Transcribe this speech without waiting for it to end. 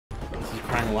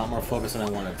requiring a lot more focus than I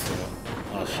wanted to.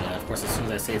 Oh shit, of course as soon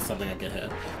as I say something I get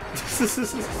hit.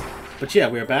 But yeah,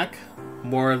 we're back.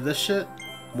 More of this shit.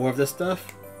 More of this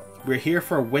stuff. We're here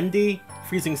for windy,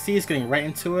 freezing seas, getting right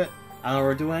into it. I don't know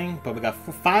what we're doing, but we got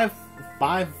five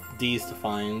Ds to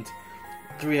find.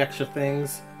 3 extra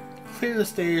things. Clear the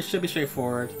stage, should be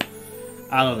straightforward.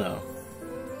 I don't know.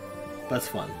 But it's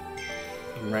fun.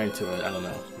 I'm right into it, I don't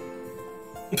know.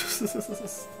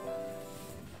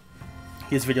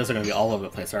 These videos are gonna be all over the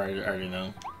place, I already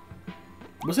know.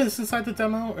 Was this inside the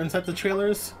demo? Or inside the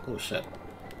trailers? Oh shit.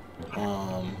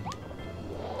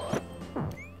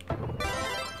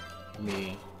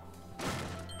 Me.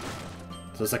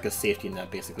 So it's like a safety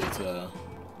net basically to...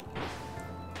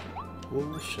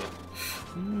 Oh shit.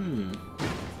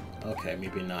 Okay,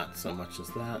 maybe not so much as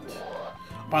that.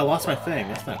 Oh, I lost my thing,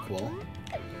 that's not cool.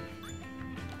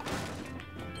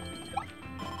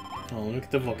 Oh, look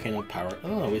at the volcano power.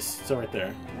 Oh, we're still right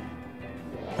there.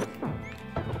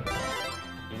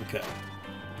 Okay.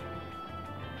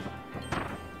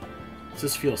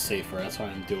 This feels safer, that's why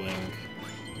I'm doing...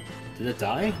 Did it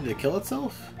die? Did it kill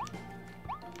itself?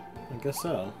 I guess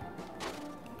so.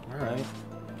 Alright.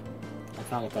 I'm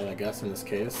fine with that, I guess, in this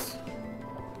case.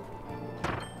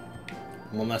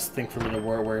 One less thing for me to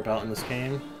worry about in this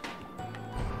game.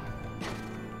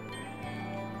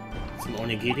 Some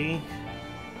onigiri.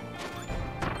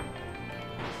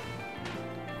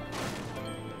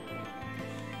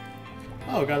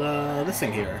 Oh, we got this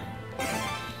thing here.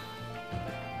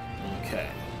 Okay,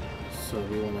 so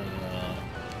we wanna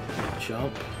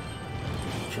jump.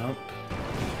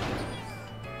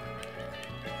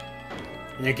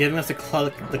 And they're giving us the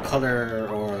color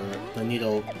or the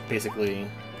needle basically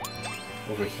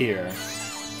over here.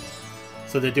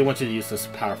 So they do want you to use this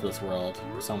power for this world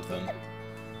or something.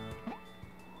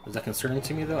 Is that concerning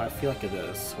to me though? I feel like it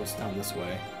is. What's down this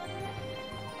way?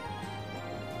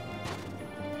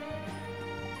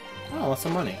 Oh, lots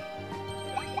of money.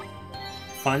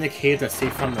 Find a cave that's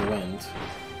safe from the wind.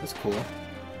 That's cool.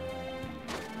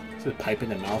 Is it a pipe in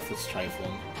the mouth? It's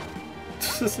trifling.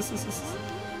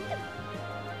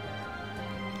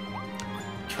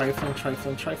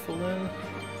 Trifling.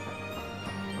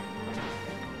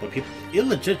 But people, it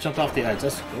legit jumped off the edge.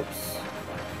 That's whoops.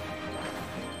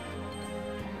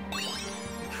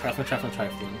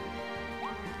 Trifling.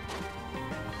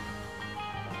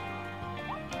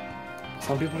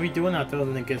 Some people be doing that though,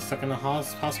 and they get stuck in the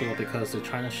hospital because they're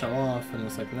trying to show off, and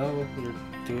it's like, no, you're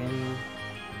doing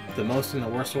the most in the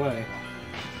worst way.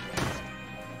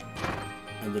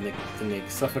 And then they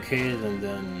get suffocated, and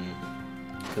then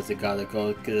because they gotta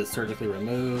go get it surgically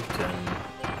removed, and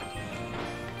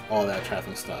all that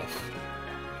trafficking stuff.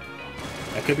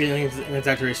 That could be an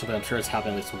exaggeration, but I'm sure it's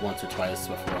happened at least once or twice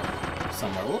before.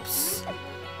 Somewhere. Whoops!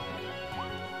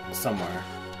 Somewhere.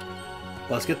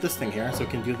 Well, let's get this thing here so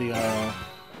we can do the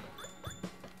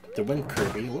wind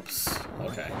Kirby. Whoops.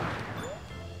 Okay.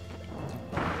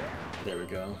 There we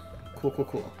go.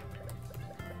 Cool.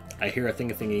 I hear a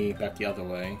thingy back the other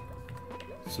way.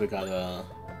 So we gotta...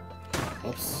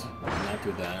 Oops. Not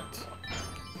do that.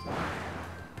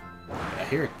 I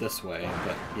hear it this way,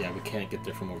 but yeah, we can't get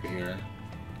there from over here.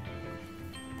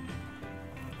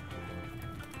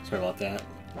 Sorry about that.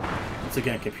 Once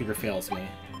again, computer fails me.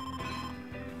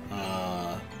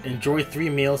 Enjoy 3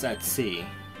 meals at sea.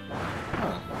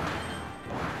 Huh.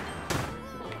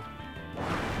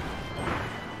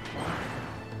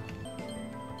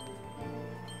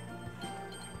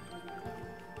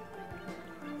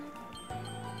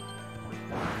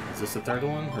 Is this the third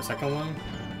one? Or second one?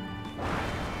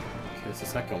 Okay, it's the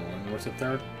second one. Where's the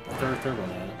third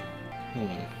one at?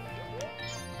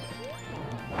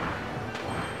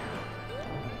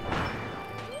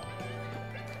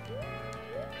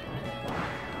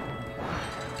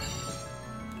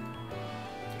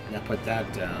 Now put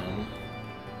that down.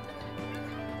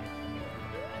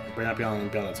 But not be on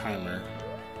the timer.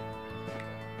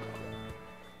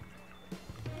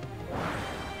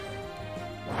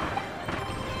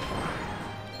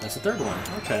 That's the third one.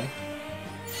 Okay.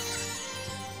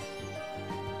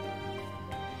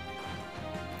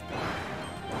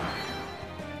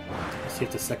 Let's see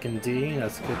if the second D.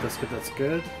 That's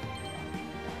good.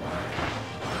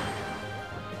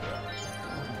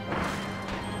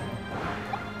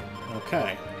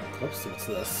 Okay. Oops, what's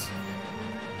this?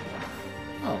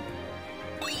 Oh.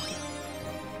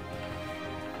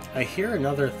 I hear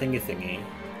another thingy.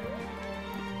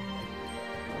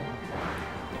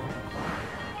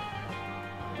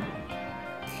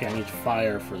 Okay, I need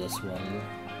fire for this one.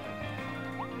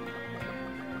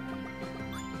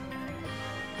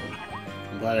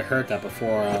 I'm glad I heard that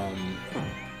before,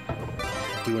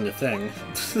 doing the thing.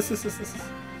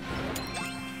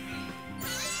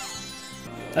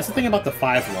 That's the thing about the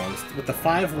 5 ones. With the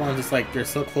 5 ones, it's like they're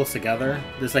so close together.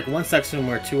 There's like one section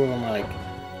where 2 of them are like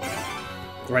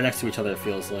right next to each other, it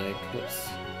feels like. Whoops.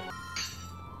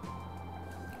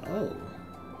 Oh.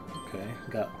 Okay.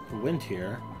 Got wind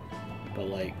here. But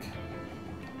like...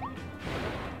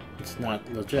 it's not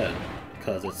legit.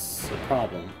 Because it's a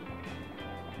problem.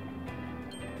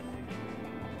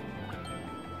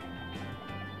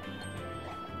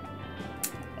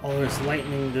 Oh, there's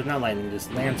lightning. There's not lightning, there's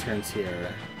lanterns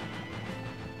here.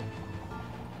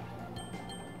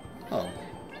 Oh.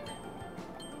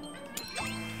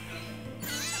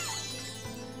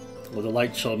 Well, the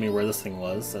light showed me where this thing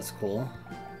was. That's cool.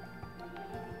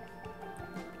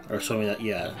 Or showed me that,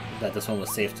 yeah, that this one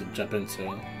was safe to jump into.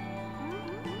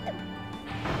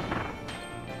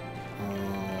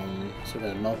 So we're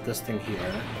gonna melt this thing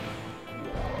here.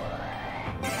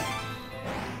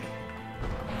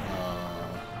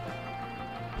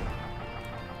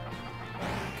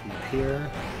 Come up here.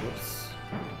 Whoops.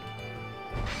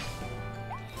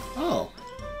 Oh!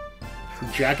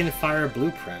 Dragon Fire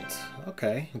Blueprint.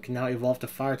 Okay, we can now evolve the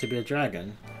fire to be a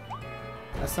dragon.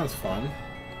 That sounds fun.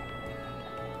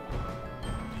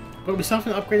 But we still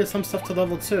haven't upgraded some stuff to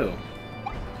level 2.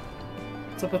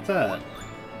 What's up with that?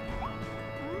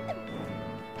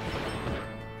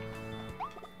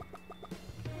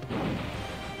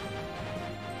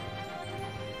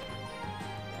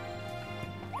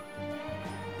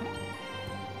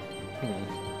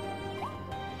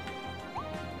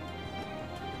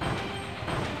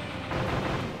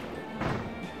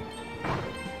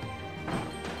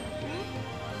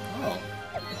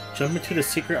 Jump into the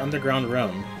secret underground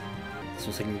room. This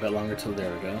one's taking a bit longer till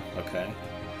there we go. Okay.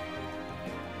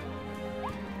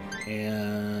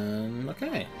 And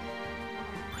okay.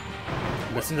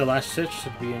 I'm guessing the last shit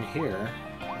should be in here,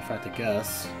 if I had to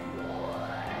guess.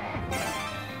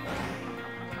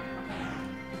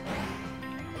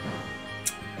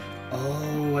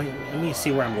 Oh, let me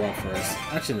see where I'm going first.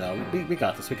 Actually, no, we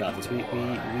got this. We got this. We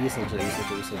use legit.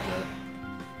 We use legit.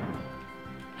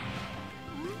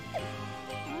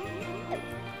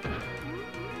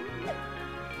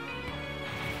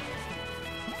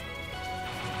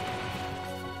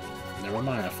 Never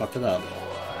mind, I fucked it up.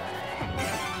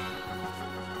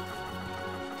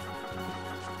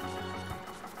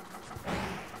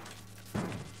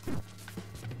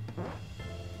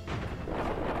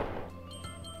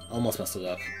 Almost messed it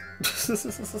up.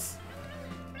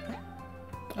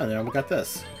 Oh, there we got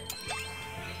this.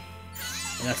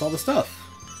 And that's all the stuff.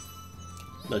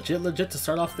 Legit to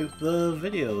start off the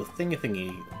video,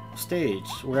 thingy, stage,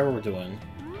 whatever we're doing.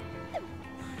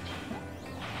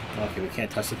 Okay, we can't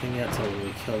touch the thing yet until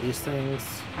we kill these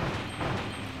things.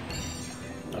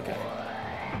 Okay.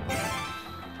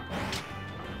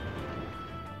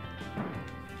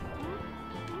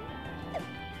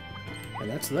 And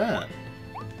that's that.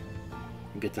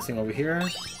 Get this thing over here.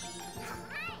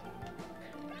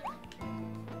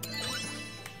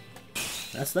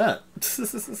 That's that.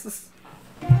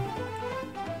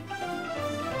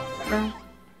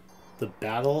 The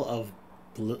Battle of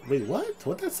Blue... Wait, what?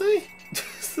 What'd that say?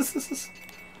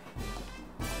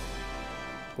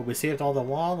 But we saved all the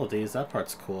wallabies, that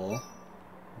part's cool.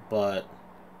 But...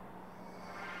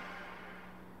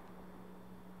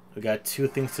 we got 2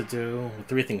 things to do.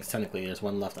 3 things, technically. There's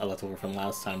 1 left I left over from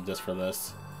last time just for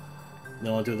this.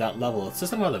 Then we'll do that level. It's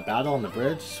just about the battle on the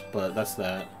bridge, but that's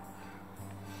that.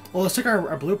 Well, let's check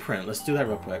our blueprint. Let's do that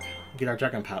real quick. Get our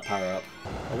dragon power up.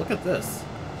 Oh, look at this.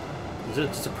 It's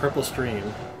just a purple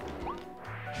stream.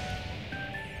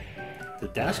 The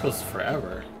dash goes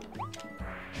forever.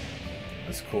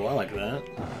 That's cool, I like that.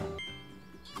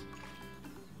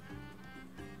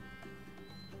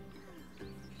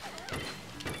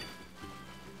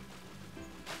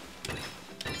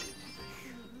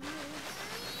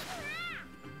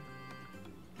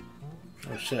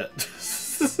 Oh shit.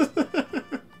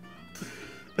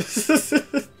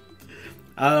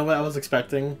 I don't know what I was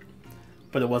expecting,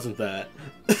 but it wasn't that.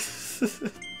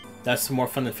 That's more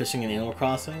fun than fishing in Animal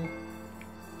Crossing.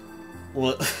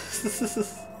 Well,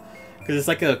 because it's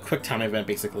like a quick time event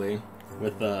basically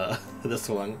with this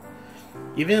one.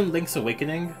 Even in Link's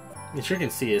Awakening, I'm sure you can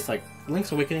see it's like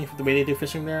Link's Awakening, the way they do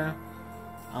fishing there.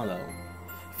 I don't know.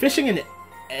 Fishing in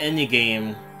any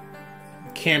game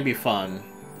can be fun.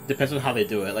 Depends on how they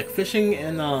do it. Like fishing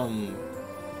in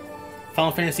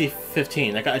Final Fantasy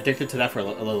 15, I got addicted to that for a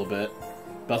little bit,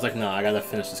 but I was like, no, I gotta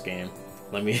finish this game.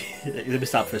 Let me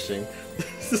stop fishing.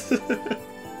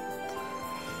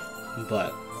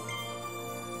 But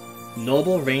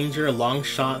Noble Ranger Long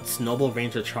Shot's Noble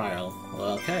Ranger Trial.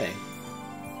 Well, okay.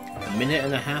 A minute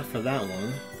and a half for that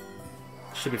one.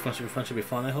 Should be fun, should be fun, should be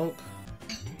fun, I hope.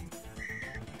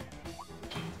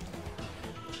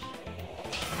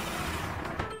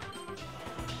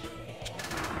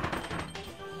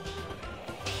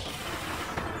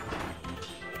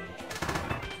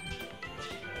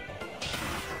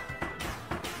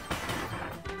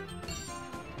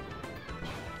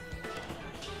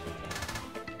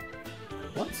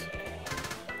 What?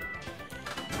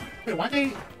 Wait, why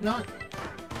they not...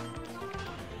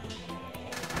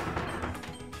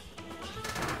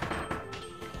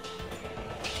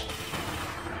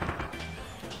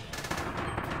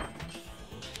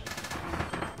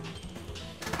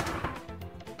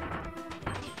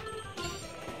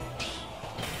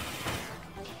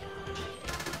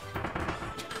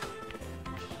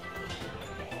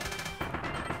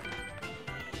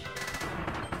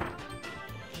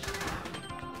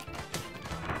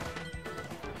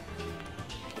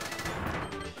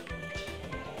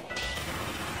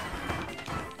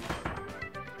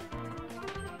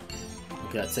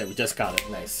 Okay, that's it. We just got it.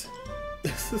 Nice.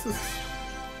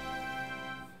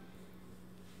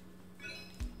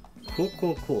 Cool,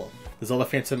 cool, cool. There's all the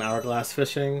Phantom Hourglass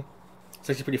fishing. It's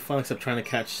actually pretty fun, except trying to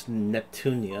catch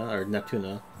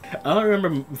Neptuna. I don't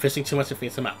remember fishing too much in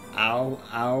Phantom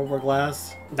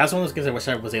Hourglass. That's one of those games I wish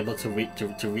I was able to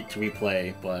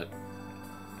replay, but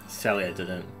sadly I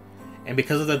didn't. And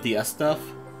because of the DS stuff,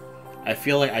 I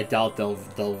feel like I doubt they'll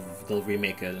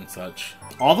remake it and such.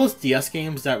 All those DS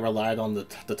games that relied on the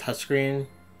touchscreen,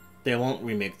 they won't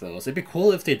remake those. It'd be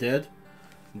cool if they did,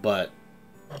 but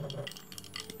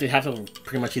they'd have to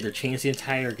pretty much either change the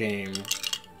entire game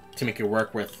to make it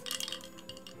work with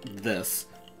this,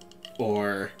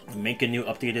 or make a new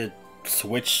updated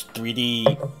Switch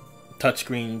 3D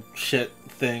touchscreen shit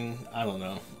thing. I don't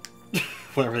know.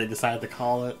 Whatever they decided to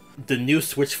call it. The new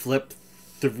Switch Flip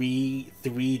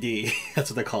 3D.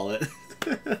 That's what they call it.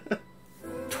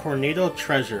 Tornado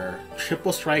Treasure.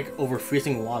 Triple strike over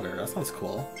freezing water. That sounds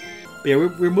cool. But yeah,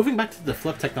 we're moving back to the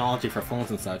flip technology for phones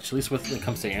and such, at least when it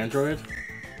comes to Android.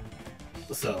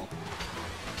 So,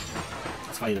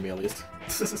 that's funny to me at least.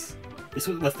 At least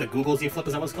with the Google Z Flip,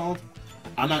 is that what it's called?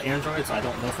 I'm not Android, so I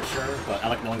don't know for sure, but I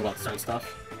like knowing about certain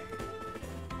stuff.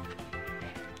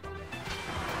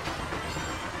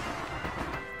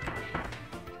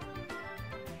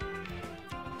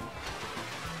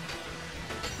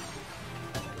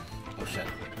 Oh shit.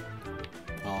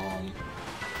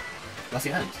 That's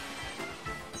the end.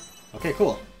 Okay,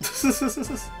 cool.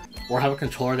 Or have a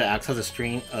controller that acts as a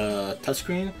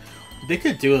touchscreen. They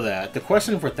could do that. The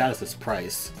question for that is its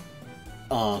price.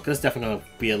 Cause it's definitely gonna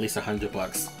be at least $100.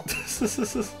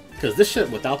 Cause this shit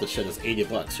without the shit is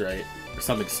 $80, right? Or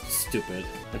something stupid.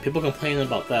 And people complain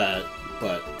about that,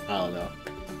 but I don't know.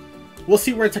 We'll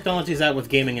see where technology is at with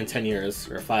gaming in 10 years,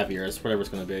 or 5 years, whatever it's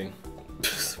gonna be.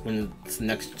 When it's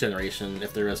next generation,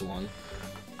 if there is one.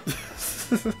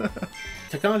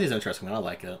 Technology is interesting, I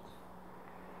like it.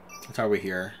 That's how we're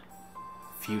here.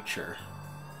 Future.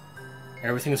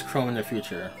 Everything is Chrome in the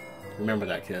future. Remember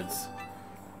that, kids.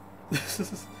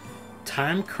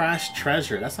 Time Crash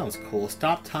Treasure. That sounds cool.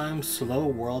 Stop time, slow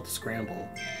world scramble.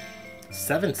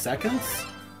 7 seconds?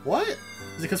 What?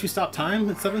 Is it because we stopped time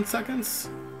in 7 seconds?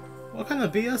 What kind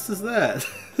of BS is that?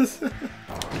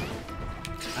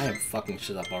 I am fucking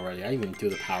shit up already. I didn't even do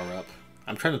the power up.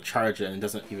 I'm trying to charge it and it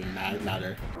doesn't even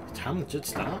matter. Time legit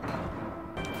stop?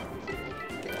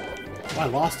 Oh, I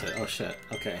lost it. Oh shit.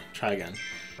 Okay, try again.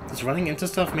 Does running into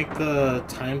stuff make the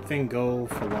time thing go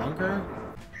for longer?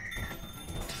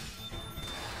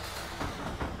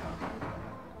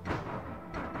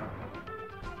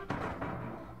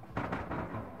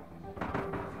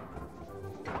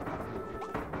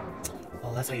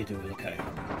 Oh, that's how you do it. Okay.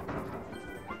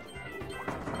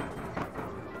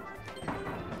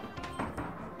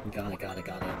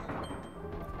 Got it.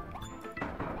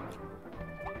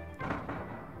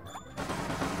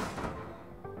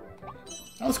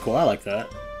 That was cool, I like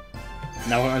that.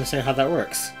 Now I understand how that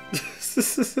works.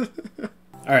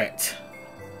 Alright.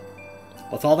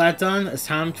 With all that done, it's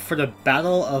time for the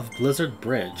Battle of Blizzard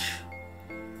Bridge.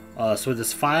 So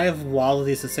there's 5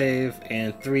 wallabies to save,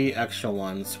 and 3 extra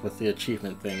ones with the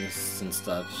achievement things and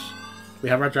such. We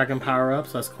have our dragon power-up,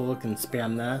 so that's cool, we can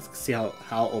spam that, see how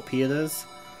OP it is.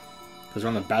 Because we're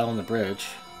on the battle on the bridge.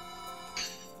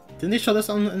 Didn't they show this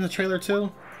in the trailer too?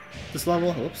 This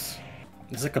level? Oops.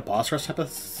 It's like a boss rush type of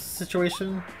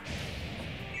situation?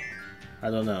 I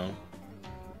don't know.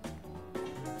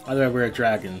 Either way, we're a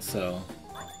dragon, so...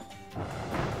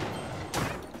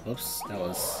 Oops, that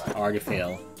was already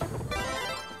fail.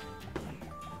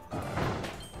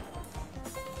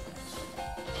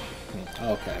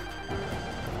 Okay.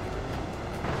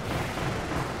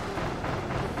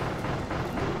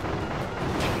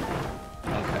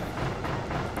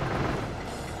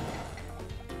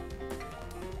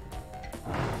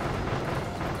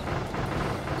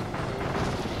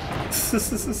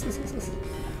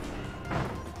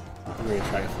 Very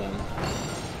trifling.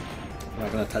 I'm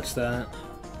not gonna touch that.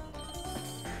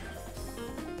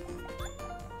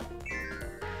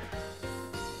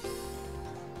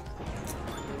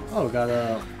 Oh, we got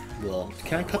a... Well,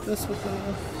 can I cut this with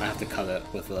a... I have to cut it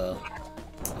with a...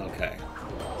 Okay.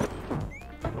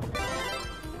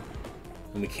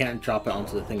 And we can't drop it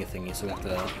onto the thingy, so we have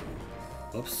to...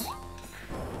 Whoops.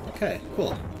 Okay,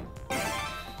 cool.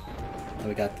 And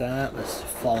we got that. Let's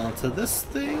fall onto this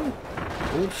thing.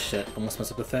 Oh shit, almost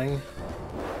messed up the thing.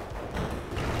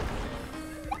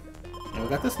 And we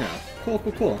got this now. Cool,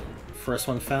 cool, cool. First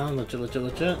one found. Legit, legit,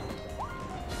 legit.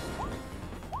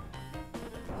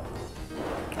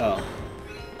 Oh.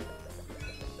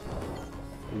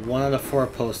 1 out of 4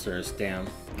 posters, damn.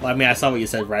 Well, I mean, I saw what you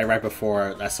said right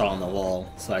before I saw on the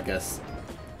wall, so I guess...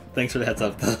 Thanks for the heads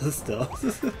up, though, still.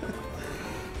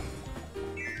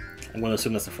 I'm gonna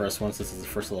assume that's the first one, since it's the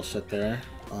first little shit there.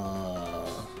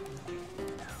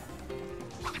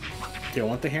 Do I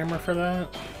want the hammer for that?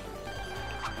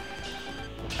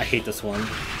 I hate this one.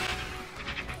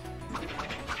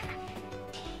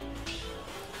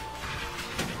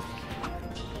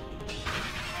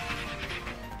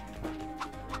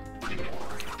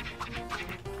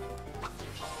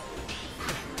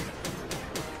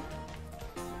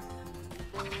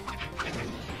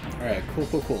 Alright, cool,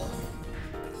 cool, cool.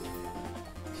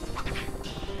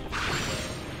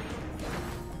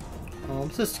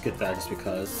 Let's just get that just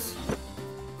because.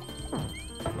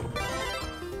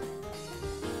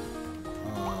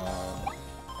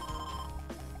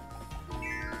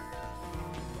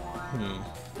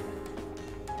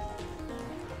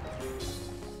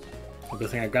 Good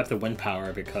thing I grabbed the wind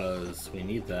power because we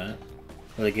need that.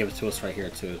 Well, they gave it to us right here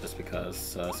too, just because,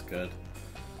 so that's good.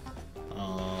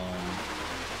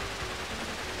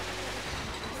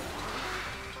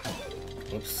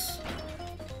 Whoops.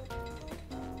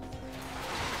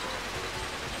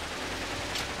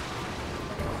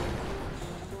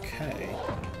 Okay.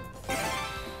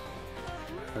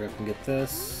 Hurry up and get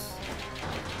this.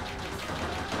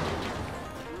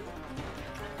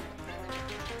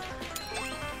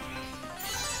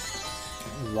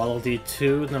 Waddle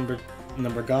D2,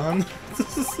 number gone.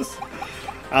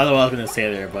 I don't know what I was gonna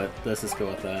say there, but let's just go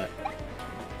with that.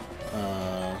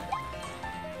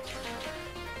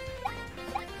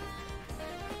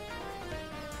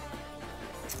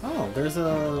 Oh, there's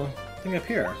a thing up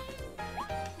here.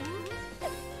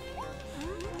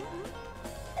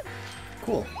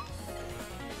 Cool.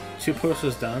 2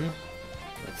 posters done.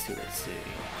 Let's see, let's see.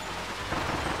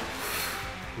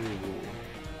 Ooh.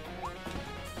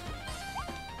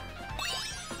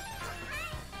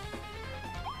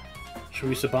 Should we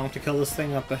use a bomb to kill this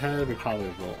thing up ahead? We probably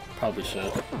will. Probably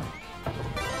should.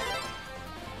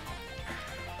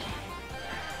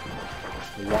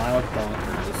 Wild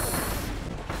bonkers.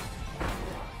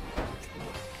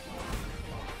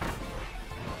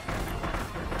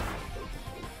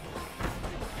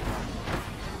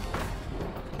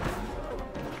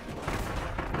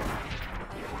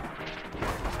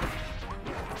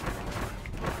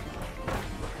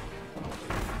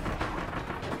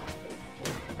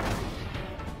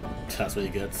 That's what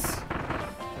he gets.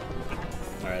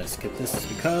 Alright, let's skip this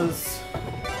because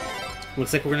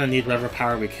looks like we're gonna need whatever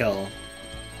power we kill.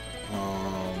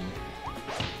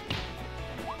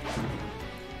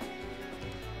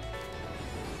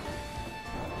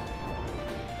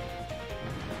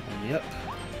 Yep.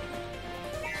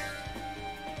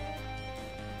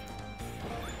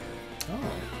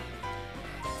 Oh.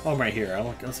 Oh, I'm right here.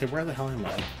 I'll say, where the hell am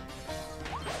I?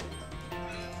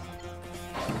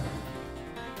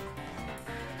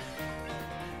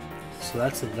 So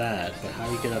that's that, but how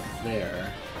do you get up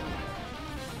there?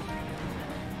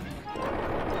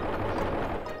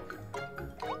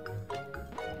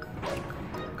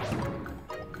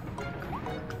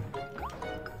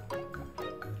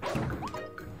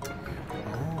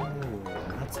 Oh,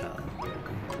 that's how.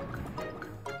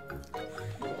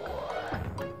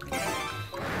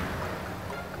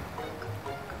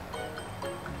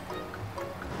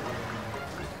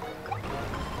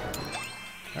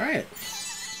 Alright.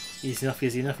 Easy enough,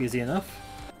 easy enough, easy enough.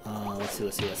 Let's see,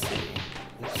 let's see, let's see.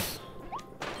 Oops.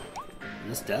 Is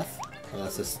this death? Oh,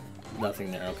 that's just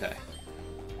nothing there, okay.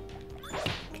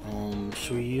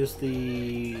 Should we use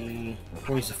the...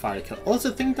 We'll use the fire to kill... Oh, it's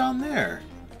a thing down there!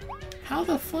 How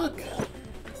the fuck?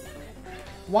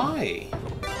 Why?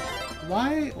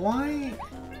 Why?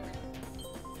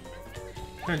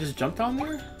 Can I just jump down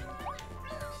there?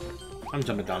 I'm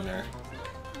jumping down there.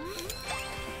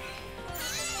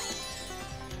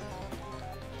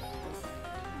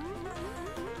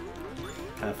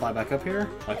 Can I fly back up here?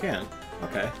 I can.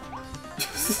 Okay.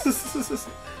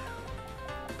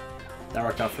 That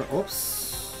worked out for... Oops.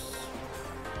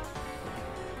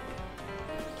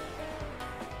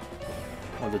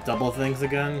 Oh, the double things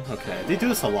again? Okay, they do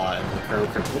this a lot in the Kirby,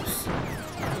 oops.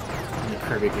 In the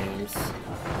Kirby games.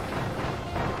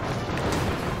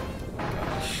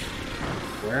 Gosh.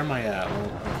 Where am I at?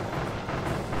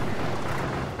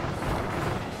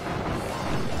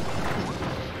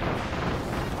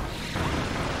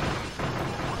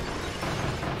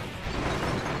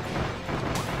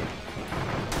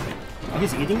 Oh,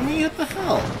 he's eating me? What the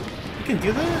hell? You can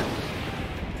do that?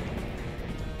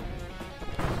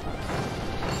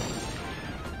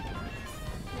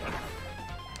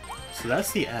 So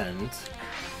that's the end.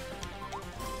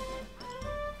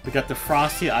 We got the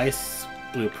Frosty Ice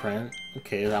blueprint.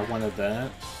 Okay, I wanted that.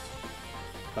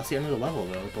 That's the end of the level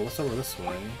though, but what's over this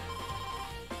way?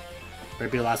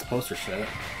 Better be the last poster shit.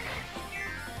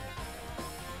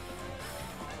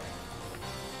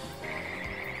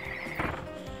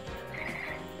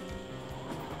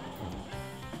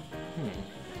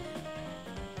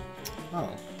 Oh.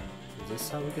 Is this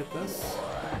how we get this?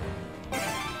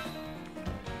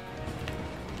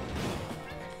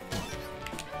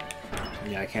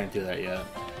 Yeah, I can't do that yet.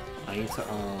 I need to,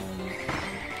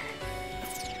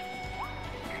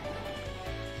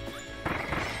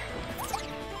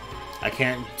 I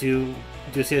can't do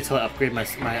see until I upgrade my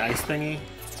ice thingy?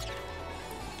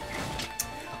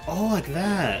 Oh, like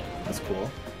that! That's cool.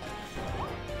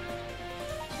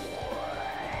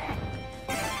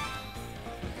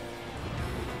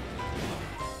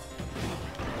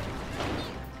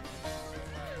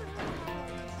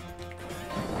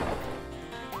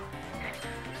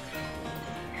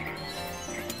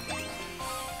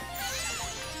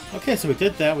 Okay, so we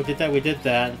did that,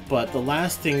 but the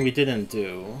last thing we didn't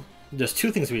do... There's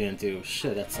two things we didn't do.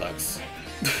 Shit, that sucks.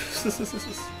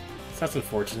 That's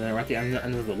unfortunate. We're at the end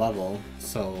of the level,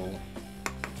 so...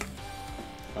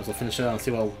 Might as well finish it out and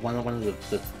see what one of the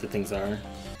things are.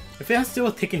 If it has to do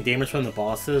with taking damage from the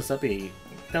bosses, that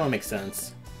would make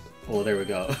sense. Oh, there we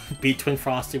go. Beat Twin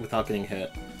Frosty without getting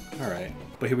hit. Alright.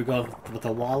 But here we go with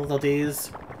the Waddle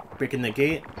Days, breaking the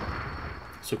gate,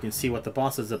 so we can see what the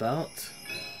boss is about.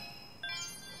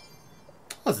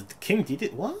 Oh, is it the King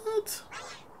DD? What?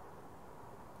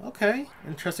 Okay.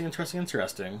 Interesting.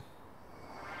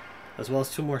 As well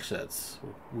as two more shits.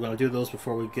 We're gonna do those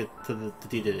before we get to the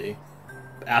DDD.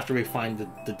 After we find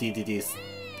the DDDs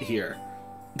here.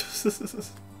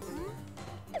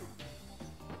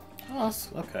 Oh,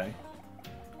 okay.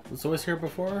 Was always here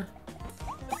before?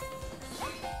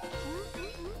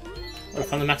 Oh, I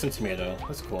found the Maxim Tomato.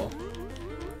 That's cool.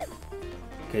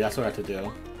 Okay, that's what I have to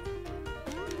do.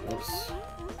 Oops.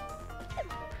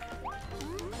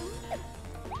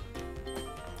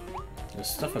 There's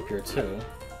stuff up here too.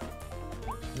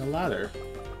 And a ladder.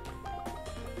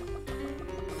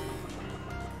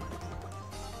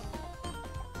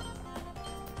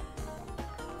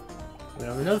 We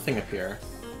have another thing up here.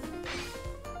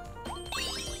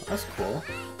 That's cool.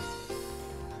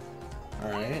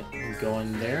 Alright, we go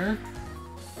in there.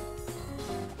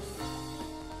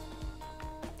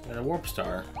 And a warp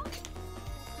star.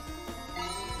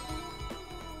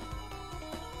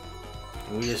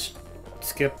 And we just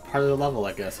skip part of the level,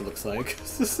 I guess, it looks like.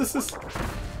 That's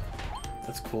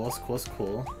cool.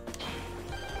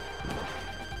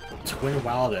 Twin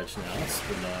Wild Edge now, that's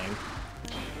annoying.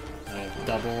 I have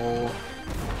double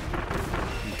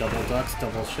ducks,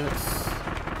 double ships.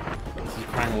 This is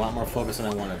requiring a lot more focus than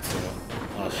I wanted to.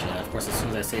 Oh shit, of course as soon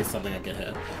as I say something I get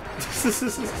hit.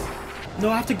 No,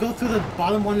 I have to go through the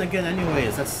bottom one again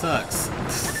anyways, that sucks.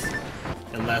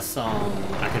 Unless,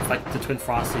 I can fight the Twin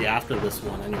Frosty after this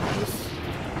one anyways.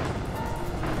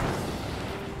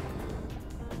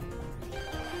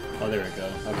 Oh, there we go.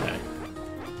 Okay.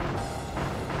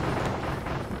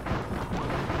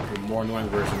 A more annoying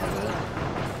version of it.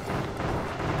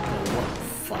 Oh, what?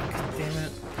 Fuck. Damn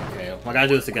it. Okay, well, I gotta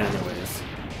do this again anyways.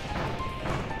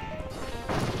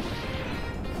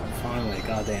 Finally,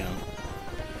 goddamn.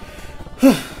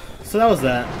 So that was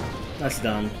that. That's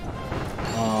done.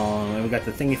 And we got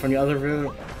the thingy from the other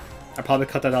route. I probably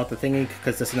cut that out, the thingy,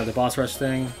 because this is another boss rush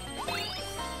thing.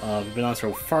 We've been on this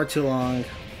for far too long.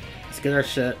 Let's get our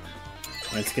shit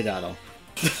and skedaddle.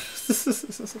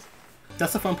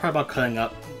 That's the fun part about cutting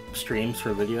up streams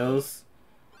for videos.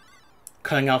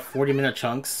 Cutting out 40-minute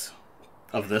chunks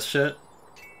of this shit.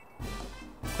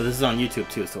 But this is on YouTube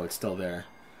too, so it's still there.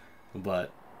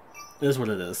 But it is what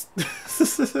it is.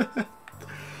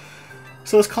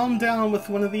 So let's calm down with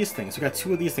one of these things. We got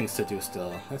two of these things to do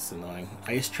still. That's annoying.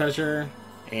 Ice Treasure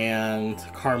and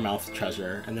Car Mouth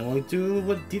Treasure. And then we'll do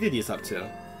what DDD's up to.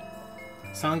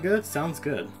 Sound good? Sounds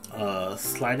good.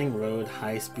 Sliding road,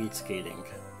 high-speed skating.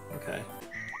 Okay.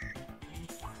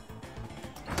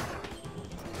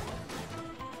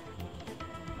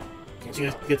 Can't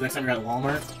you get the next time you're at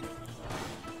Walmart?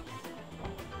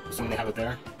 Assuming they have it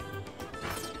there.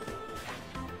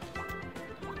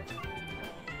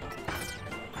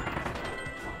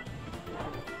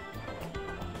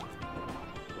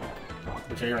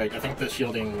 Which, you're right, I think the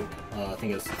shielding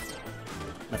thing is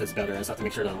method's better. I just have to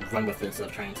make sure to run with it instead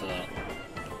of trying to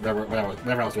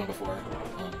whatever I was doing before.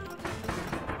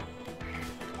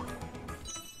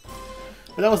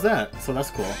 But that was that, so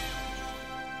that's cool.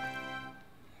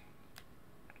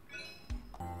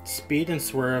 Speed and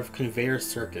swerve conveyor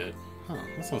circuit. Huh,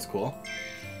 that sounds cool.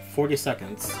 40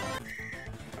 seconds.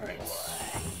 Alright.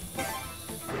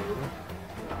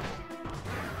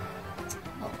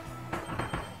 Oh.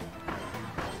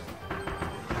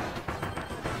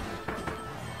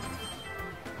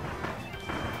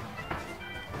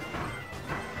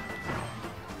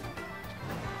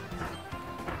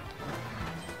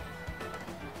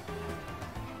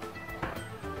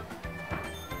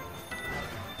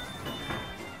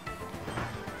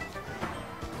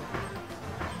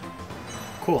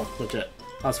 Cool, legit.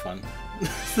 That was fun.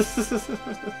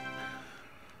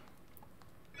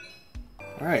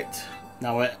 Alright,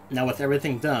 now with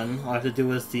everything done, all I have to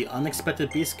do is the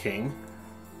Unexpected Beast King,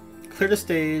 clear the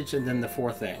stage, and then the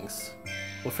 4 things.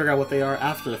 We'll figure out what they are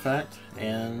after the fact,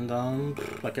 and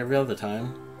like every other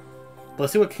time. But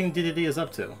let's see what King Dedede is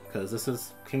up to, because this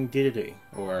is King Dedede,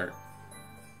 or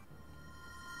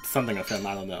something of him,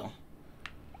 I don't know.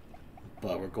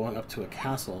 But we're going up to a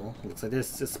castle. Looks like there's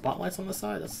spotlights on the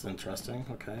side. That's interesting.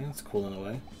 Okay, that's cool in a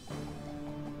way.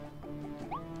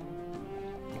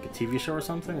 Like a TV show or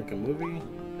something? Like a movie?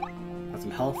 Got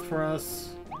some health for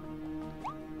us.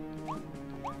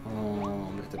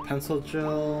 With the pencil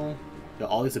gel.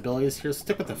 Got all these abilities here.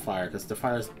 Stick with the fire, because the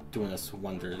fire is doing us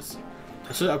wonders.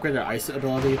 I should upgrade our ice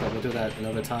ability, but we'll do that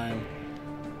another time.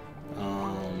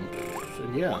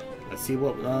 Yeah, let's see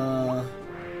what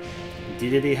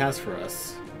Dedede has for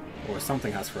us, or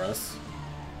something has for us.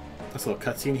 This little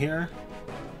cutscene here.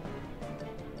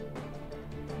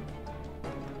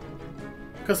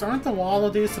 Because aren't the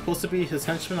Wallabies supposed to be his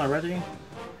henchmen already?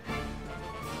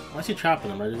 Why is he trapping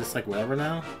them? Are they just like whatever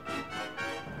now?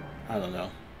 I don't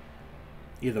know.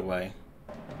 Either way.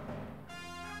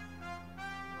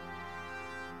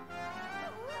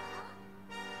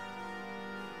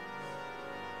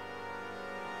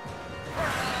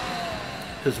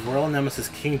 His royal nemesis,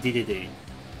 King Dedede.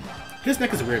 His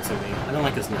neck is weird to me. I don't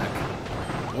like his neck.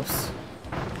 Whoops.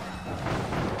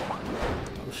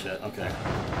 Oh shit, okay.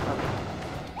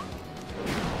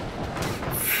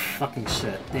 Fucking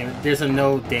shit. Damn it. There's a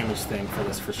no damage thing for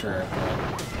this for sure,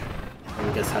 but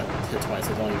I guess I hit twice,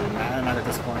 so it don't even matter at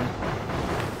this point.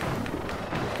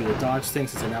 Do the dodge thing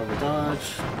since I now have a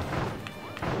dodge.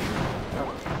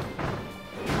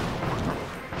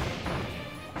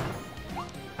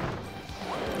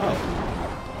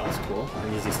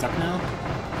 Is he stuck now?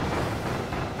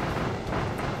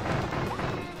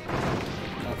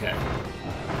 Okay.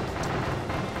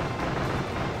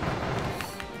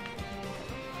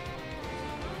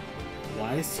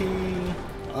 Why is he...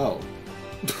 Oh.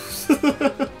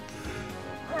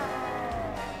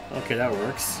 Okay, that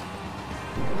works.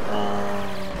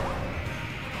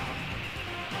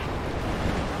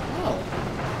 Oh.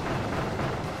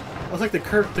 It's like the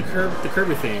Kirby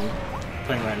theme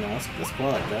playing right now. That's cool,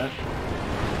 I like that.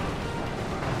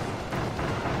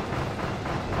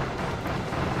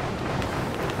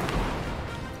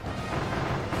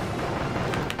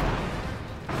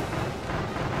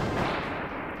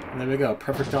 There we go,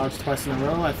 perfect dodge twice in a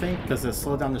row, I think, because it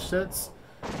slowed down the shits.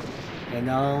 And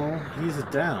now he's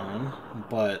down,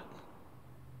 but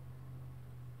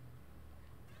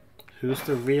who's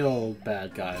the real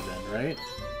bad guy then, right?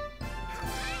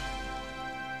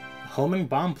 Homing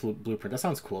bomb blueprint, that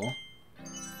sounds cool.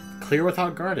 Clear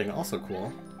without guarding, also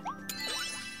cool.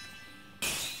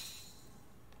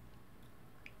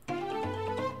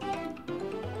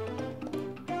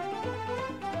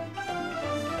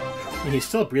 And he's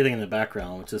still breathing in the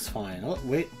background, which is fine. Oh,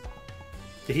 wait.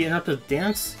 Did he interrupt the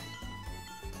dance?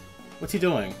 What's he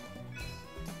doing?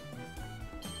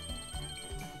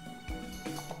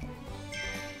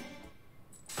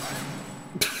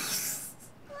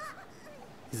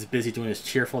 He's busy doing his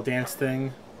cheerful dance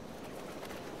thing.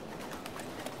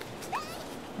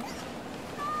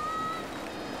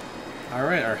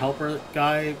 Alright, our helper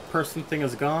guy person thing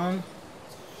is gone.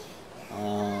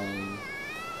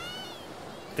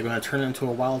 They're gonna turn it into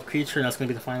a wild creature, and that's gonna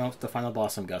be the final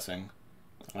boss, I'm guessing.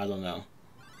 I don't know.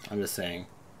 I'm just saying.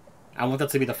 I want that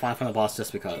to be the final boss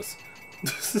just because.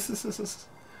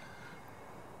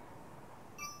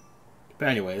 But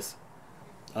anyways,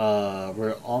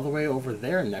 we're all the way over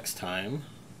there next time.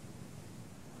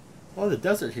 Oh, the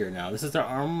desert here now. This is the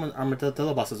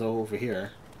armadillo bosses over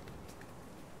here.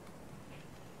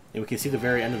 And we can see the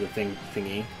very end of the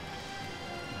thingy.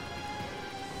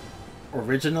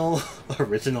 Original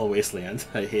Wasteland.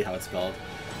 I hate how it's spelled.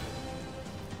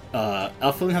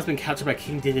 Elfilin has been captured by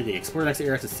King Dedede. Explore the next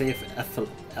area to save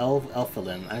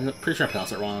Elfilin. I'm pretty sure I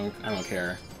pronounced it wrong. I don't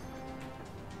care.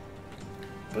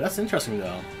 But that's interesting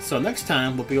though. So next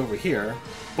time we'll be over here,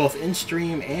 both in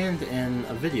stream and in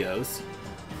videos.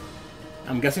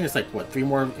 I'm guessing it's like, what, 3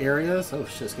 more areas? Oh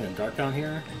shit, it's getting dark down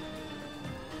here.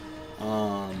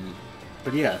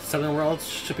 But yeah, 7 worlds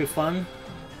should be fun.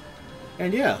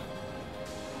 And yeah,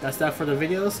 that's that for the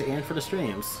videos and for the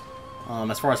streams.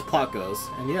 As far as plot goes.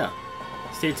 And yeah,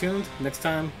 stay tuned. Next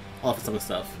time, I'll have some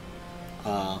stuff.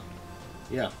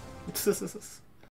 Yeah.